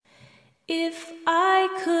If I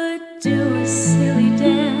could do a silly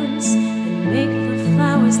dance and make the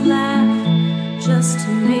flowers laugh just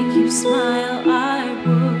to make you smile, I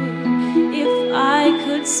would. If I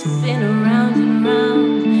could spin